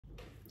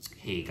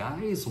Hey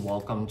guys,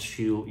 welcome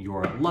to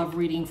your love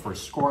reading for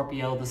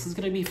Scorpio. This is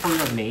going to be for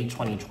your May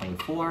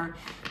 2024.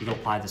 You can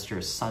apply this to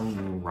your Sun,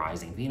 Moon,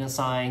 Rising, Venus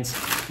signs.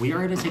 We are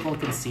going to take a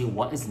look and see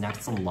what is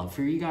next in love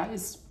for you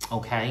guys,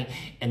 okay?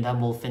 And then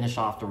we'll finish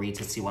off the read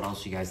to see what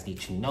else you guys need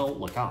to know,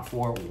 look out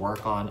for,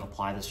 work on,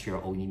 apply this to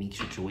your own unique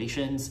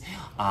situations.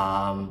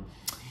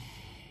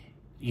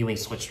 You may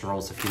switch the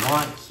roles if you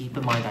want. Keep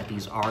in mind that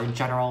these are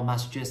general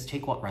messages.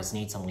 Take what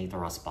resonates and leave the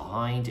rest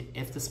behind.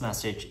 If this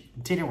message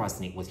didn't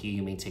resonate with you,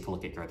 you may take a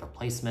look at your other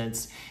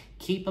placements.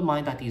 Keep in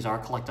mind that these are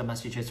collective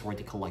messages for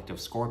the collective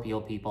Scorpio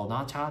people,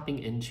 not tapping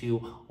into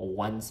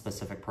one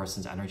specific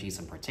person's energies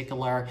in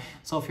particular.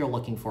 So if you're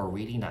looking for a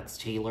reading that's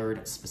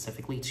tailored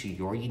specifically to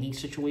your unique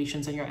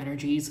situations and your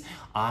energies,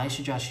 I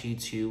suggest you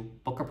to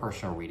book a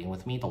personal reading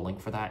with me. The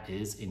link for that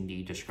is in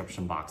the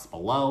description box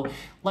below.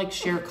 Like,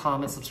 share,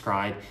 comment,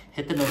 subscribe,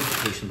 hit the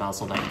notification bell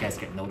so that you guys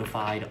get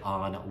notified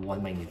on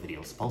when my new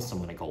videos post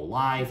and when I go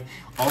live.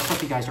 Also,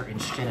 if you guys are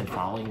interested in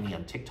following me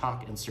on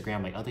TikTok,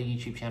 Instagram, my other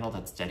YouTube channel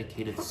that's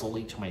dedicated solely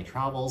to my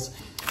travels,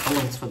 the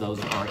links for those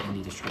are in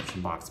the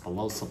description box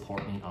below.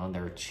 Support me on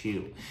there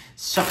too.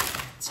 So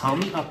tell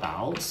me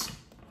about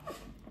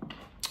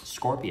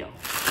Scorpio.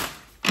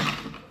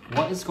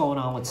 What is going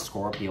on with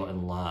Scorpio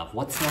in love?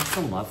 What's next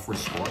in love for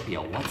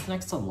Scorpio? What's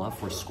next in love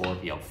for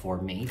Scorpio for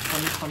May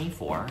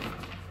 2024?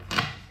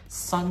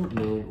 Sun,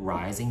 Moon,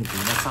 Rising,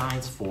 Venus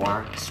signs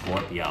for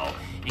Scorpio.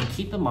 And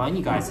keep in mind,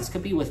 you guys, this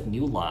could be with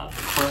new love,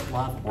 current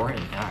love, or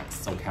an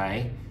ex,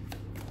 okay?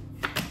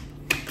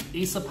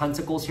 Ace of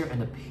Pentacles here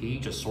and the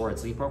Page of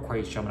Swords, Libra,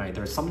 Aquarius, Gemini.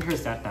 There's someone here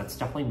that's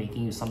definitely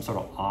making you some sort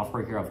of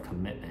offer here of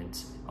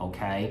commitment,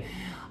 okay?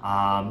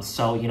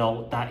 So, you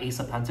know, that Ace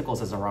of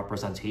Pentacles is a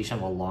representation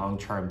of a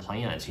long-term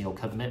plans, you know,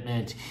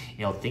 commitment,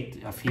 you know,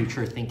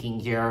 future thinking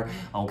here,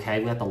 okay?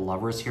 We have the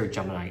Lovers here,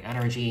 Gemini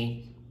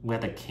energy. We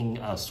have the King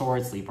of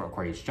Swords, Libra,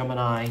 Aquarius,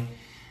 Gemini.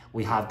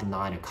 We have the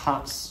Nine of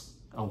Cups.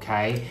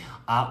 Okay,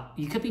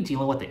 you could be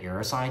dealing with the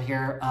air sign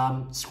here,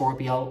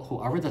 Scorpio.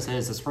 Whoever this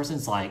is, this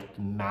person's like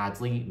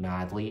madly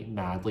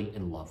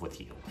in love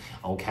with you.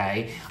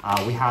 Okay,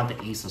 we have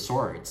the Ace of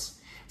Swords.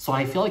 So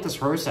I feel like this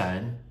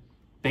person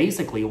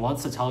basically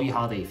wants to tell you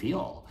how they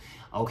feel.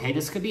 Okay,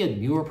 this could be a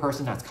newer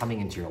person that's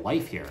coming into your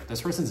life here. This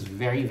person's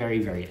very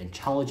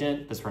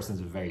intelligent. This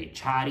person's very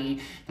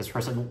chatty. This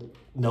person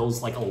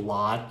knows like a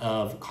lot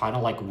of kind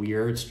of like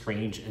weird,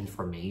 strange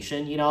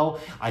information, you know?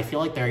 I feel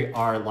like they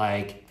are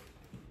like,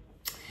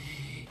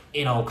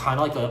 you know, kind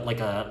of like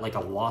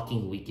a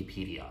walking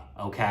Wikipedia,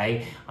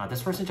 okay?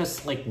 This person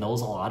just like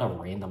knows a lot of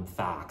random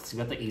facts. You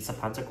got the Ace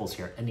of Pentacles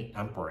here and the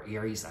Emperor,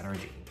 Aries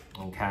energy,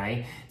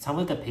 okay? Some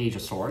of the Page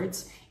of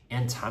Swords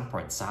and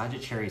Temperance,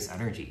 Sagittarius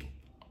energy.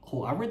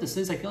 Whoever this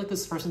is, I feel like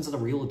this person's the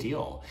real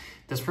deal.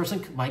 This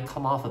person might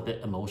come off a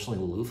bit emotionally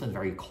aloof and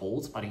very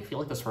cold, but I feel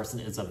like this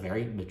person is a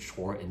very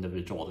mature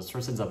individual. This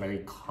person's a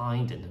very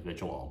kind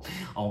individual,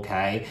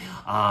 okay?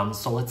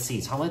 So let's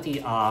see, tell me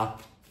the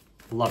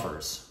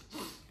Lovers.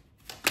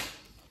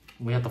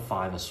 We have the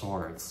Five of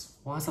Swords.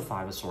 Why is the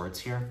Five of Swords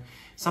here?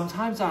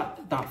 Sometimes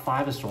that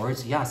Five of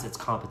Swords, yes, it's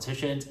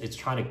competition. It's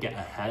trying to get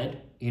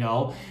ahead, you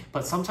know?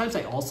 But sometimes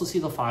I also see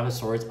the Five of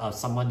Swords of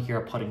someone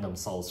here putting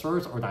themselves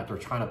first or that they're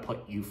trying to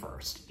put you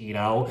first, you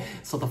know?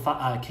 So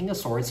the King of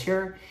Swords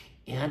here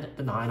and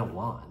the Nine of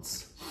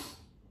Wands.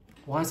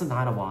 Why is the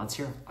Nine of Wands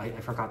here? I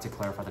forgot to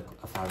clarify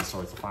the Five of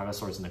Swords. The Five of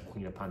Swords and the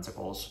Queen of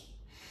Pentacles.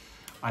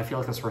 I feel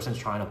like this person's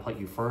trying to put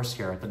you first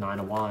here at the Nine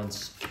of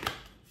Wands.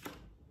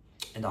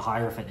 And the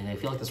Hierophant, and I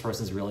feel like this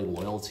person is really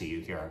loyal to you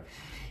here.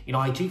 You know,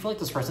 I do feel like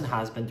this person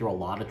has been through a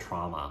lot of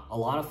trauma, a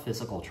lot of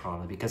physical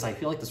trauma, because I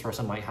feel like this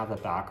person might have a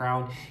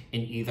background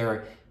in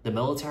either the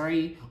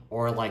military,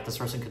 or like this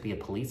person could be a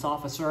police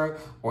officer,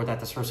 or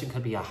that this person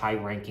could be a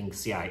high-ranking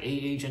CIA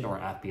agent or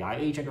FBI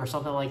agent or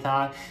something like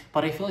that.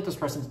 But I feel like this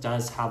person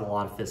does have a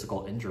lot of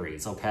physical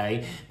injuries,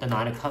 okay? The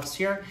Nine of Cups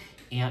here.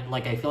 And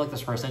like, I feel like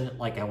this person,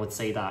 like I would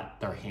say that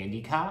they're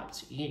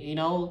handicapped, you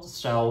know?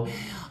 So,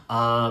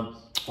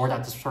 or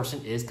that this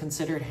person is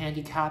considered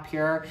handicapped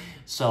here.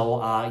 So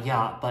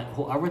yeah, but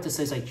whoever this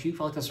is, I do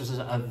feel like this person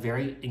is a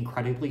very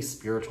incredibly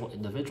spiritual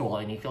individual.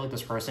 And I feel like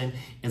this person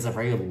is a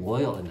very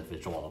loyal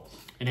individual.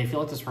 And I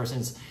feel like this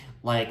person's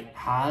like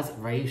has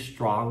very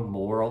strong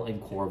moral and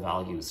core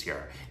values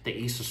here. The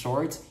Ace of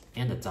Swords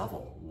and the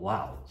Devil.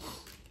 Wow.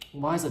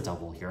 Why is the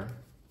Devil here?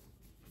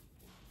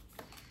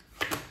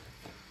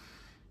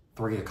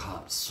 Three of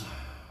Cups.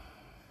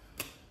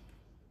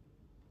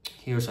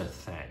 Here's the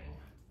thing.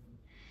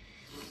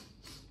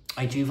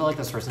 I do feel like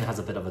this person has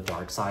a bit of a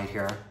dark side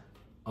here,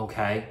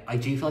 okay? I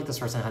do feel like this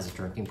person has a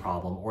drinking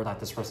problem or that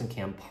this person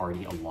can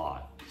party a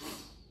lot,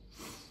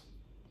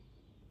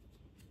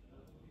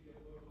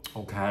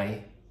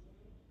 okay?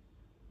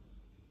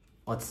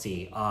 Let's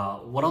see,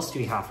 what else do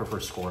we have for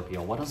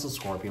Scorpio? What does the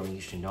Scorpio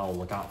need to know,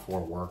 look out for,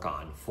 work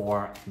on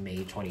for May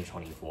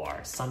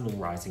 2024? Sun, Moon,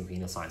 Rising,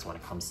 Venus signs when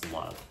it comes to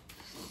love.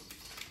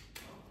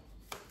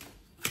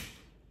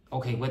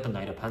 Okay, with the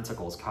Knight of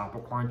Pentacles,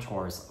 Capricorn,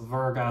 Taurus,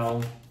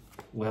 Virgo.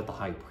 We have the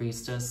High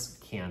Priestess,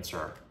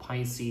 Cancer,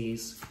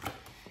 Pisces.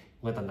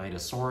 with the Knight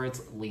of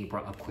Swords,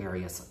 Libra,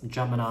 Aquarius,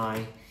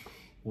 Gemini,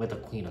 with the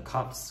Queen of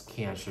Cups,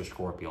 Cancer,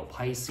 Scorpio,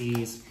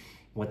 Pisces,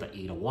 with the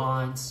Eight of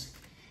Wands,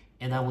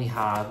 and then we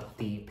have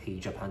the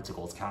Page of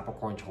Pentacles,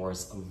 Capricorn,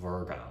 Taurus,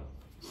 Virgo.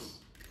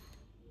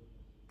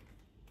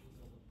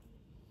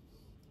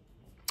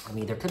 I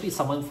mean, there could be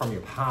someone from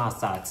your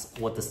past that's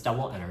with this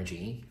Devil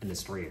energy and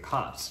this Three of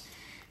Cups.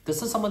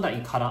 This is someone that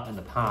you cut out in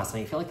the past,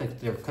 and I feel like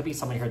there could be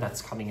someone here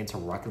that's coming in to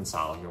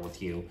reconcile here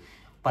with you.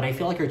 But I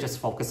feel like you're just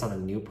focused on a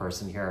new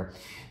person here.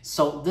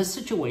 So this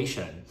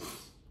situation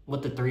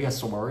with the Three of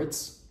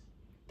Swords,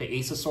 the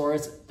Ace of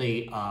Swords,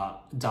 the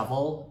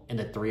Devil, and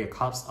the Three of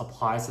Cups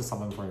applies to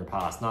someone from your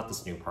past, not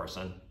this new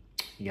person.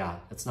 Yeah,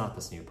 it's not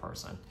this new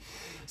person.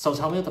 So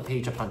tell me about the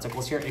Page of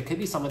Pentacles here. It could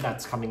be someone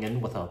that's coming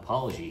in with an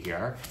apology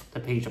here.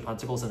 The Page of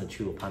Pentacles and the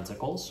Two of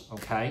Pentacles,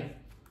 okay?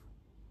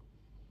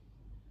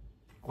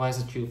 Why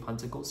is the Two of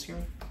Pentacles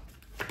here?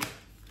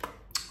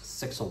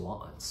 Six of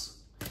Wands.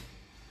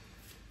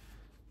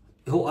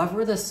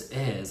 Whoever this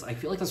is, I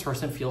feel like this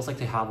person feels like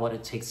they have what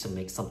it takes to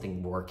make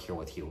something work here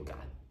with you again,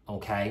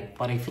 okay?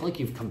 But I feel like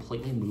you've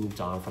completely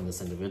moved on from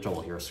this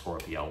individual here,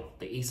 Scorpio.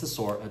 The Ace of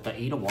Swords, the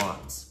Eight of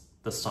Wands,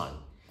 the Sun.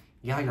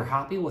 Yeah, you're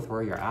happy with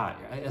where you're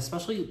at,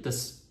 especially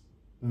this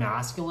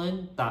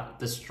masculine,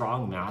 this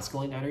strong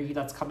masculine energy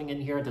that's coming in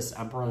here, this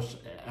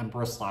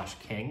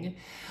Emperor/King.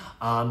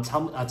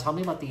 Tell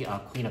me about the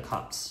Queen of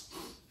Cups,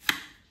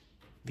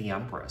 the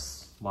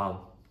Empress.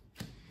 Wow.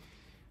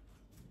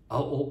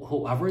 Oh,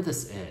 whoever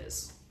this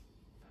is,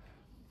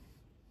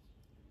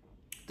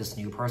 this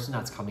new person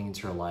that's coming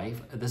into your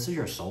life, this is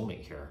your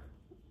soulmate here,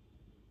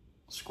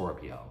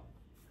 Scorpio.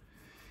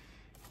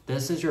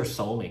 This is your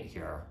soulmate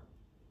here.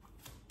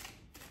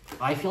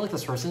 I feel like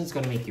this person is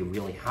going to make you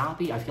really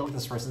happy. I feel like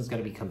this person is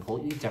going to be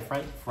completely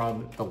different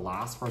from the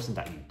last person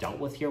that you dealt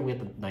with here. We have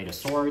the Knight of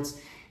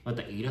Swords, with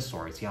the Eight of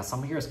Swords. Yeah,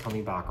 someone here is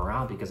coming back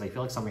around because I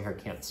feel like someone here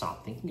can't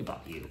stop thinking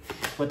about you.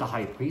 With the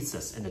High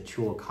Priestess and the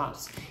Two of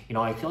Cups. You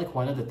know, I feel like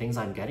one of the things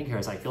I'm getting here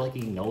is I feel like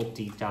you know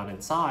deep down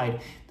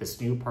inside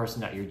this new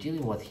person that you're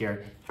dealing with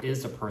here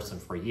is the person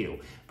for you.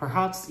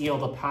 Perhaps, you know,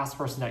 the past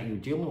person that you're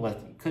dealing with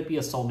could be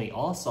a soulmate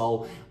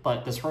also,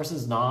 but this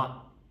person's not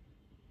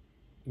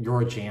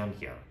your jam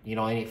here, you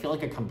know, and I feel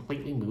like you're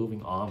completely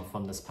moving on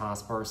from this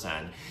past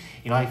person.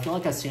 You know, I feel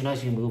like as soon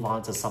as you move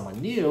on to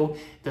someone new,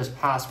 this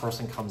past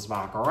person comes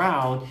back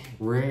around,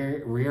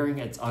 rearing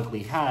its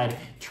ugly head,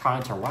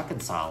 trying to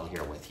reconcile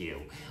here with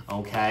you,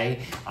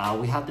 okay?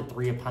 We have the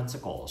Three of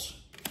Pentacles.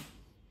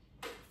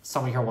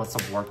 Someone here wants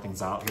to work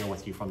things out here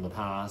with you from the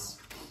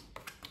past.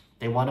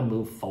 They want to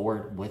move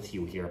forward with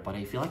you here, but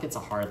I feel like it's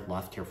a hard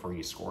left here for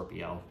you,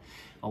 Scorpio.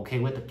 Okay,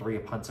 with the Three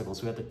of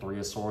Pentacles, we have the Three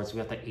of Swords, we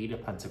have the Eight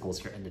of Pentacles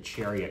here, and the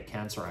Chariot,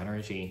 Cancer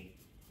energy.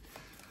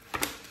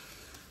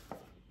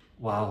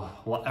 Wow,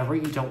 whatever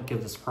you don't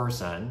give this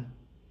person,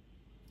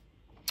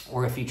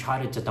 or if you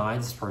try to deny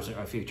this person,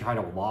 or if you try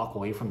to walk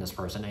away from this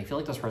person, I feel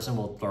like this person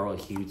will throw a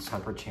huge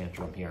temper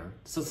tantrum here.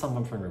 This is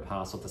someone from your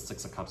past with the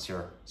Six of Cups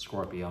here,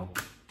 Scorpio.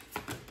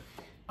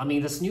 I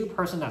mean, this new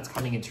person that's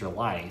coming into your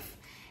life,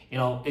 you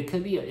know, it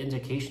could be an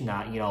indication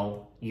that, you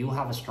know, you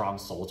have a strong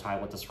soul tie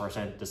with this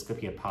person. This could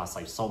be a past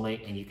life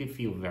soulmate, and you could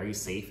feel very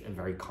safe and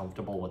very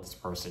comfortable with this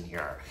person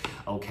here.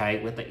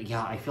 Okay, with the,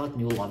 yeah, I feel like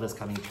new love is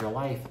coming into your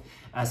life.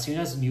 As soon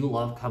as new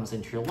love comes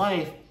into your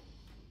life,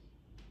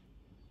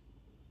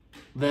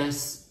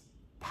 this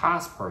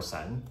past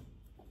person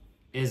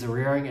is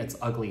rearing its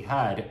ugly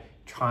head,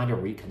 trying to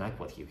reconnect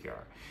with you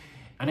here.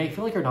 And I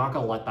feel like you're not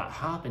going to let that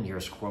happen here,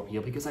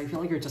 Scorpio, because I feel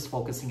like you're just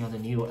focusing on the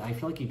new. I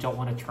feel like you don't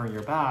want to turn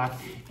your back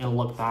and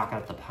look back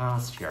at the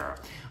past here,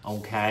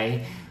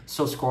 okay?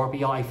 So,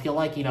 Scorpio, I feel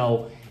like, you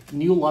know,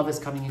 new love is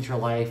coming into your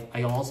life.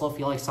 I also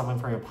feel like someone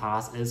from your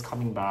past is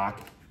coming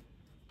back,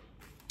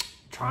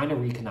 trying to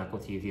reconnect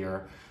with you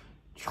here,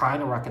 trying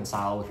to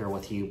reconcile here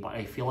with you, but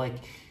I feel like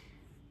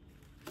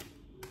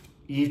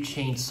you've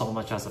changed so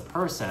much as a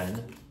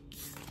person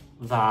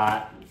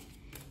that,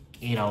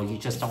 you know, you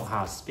just don't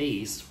have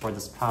space for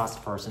this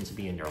past person to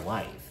be in your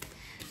life.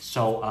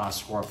 So,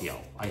 Scorpio,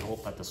 I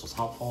hope that this was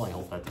helpful. I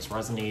hope that this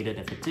resonated.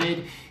 If it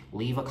did,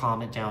 leave a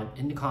comment down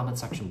in the comment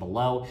section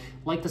below.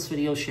 Like this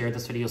video, share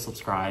this video,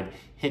 subscribe,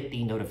 hit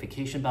the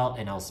notification bell,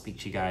 and I'll speak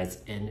to you guys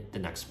in the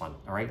next one.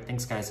 All right,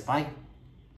 thanks, guys. Bye.